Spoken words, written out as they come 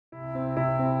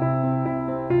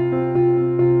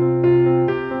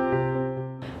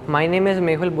My name is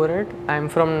Mehul Borad. I am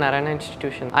from Narayana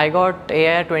Institution. I got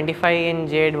AI 25 in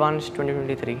JEE Advanced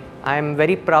 2023. I am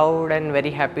very proud and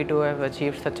very happy to have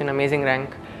achieved such an amazing rank.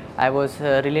 I was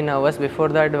really nervous before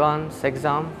the advanced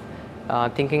exam,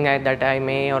 thinking that I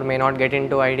may or may not get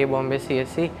into IIT Bombay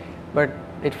CSE, but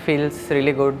it feels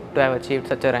really good to have achieved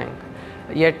such a rank.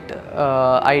 Yet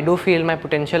I do feel my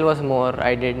potential was more.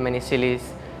 I did many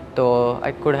sillies, so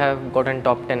I could have gotten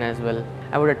top 10 as well.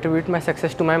 I would attribute my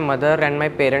success to my mother and my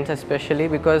parents especially,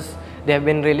 because they have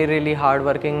been really hard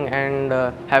working and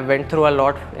have went through a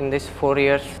lot in these 4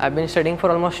 years. I've been studying for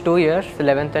almost 2 years.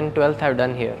 11th and 12th I've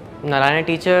done here. Narayana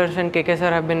teachers and KK sir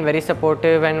have been very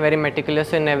supportive and very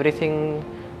meticulous in everything,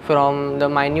 from the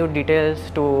minute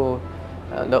details to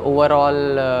the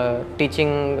overall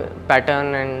teaching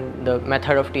pattern and the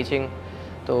method of teaching.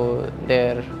 So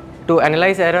to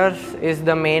analyze errors is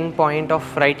the main point of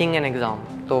writing an exam.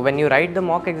 So when you write the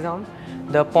mock exam,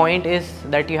 the point is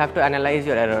that you have to analyze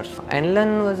your errors.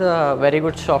 NLearn was a very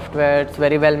good software. It's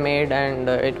very well made, and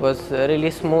it was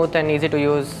really smooth and easy to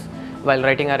use while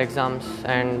writing our exams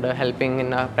and helping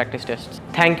in our practice tests.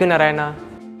 Thank you, Narayana.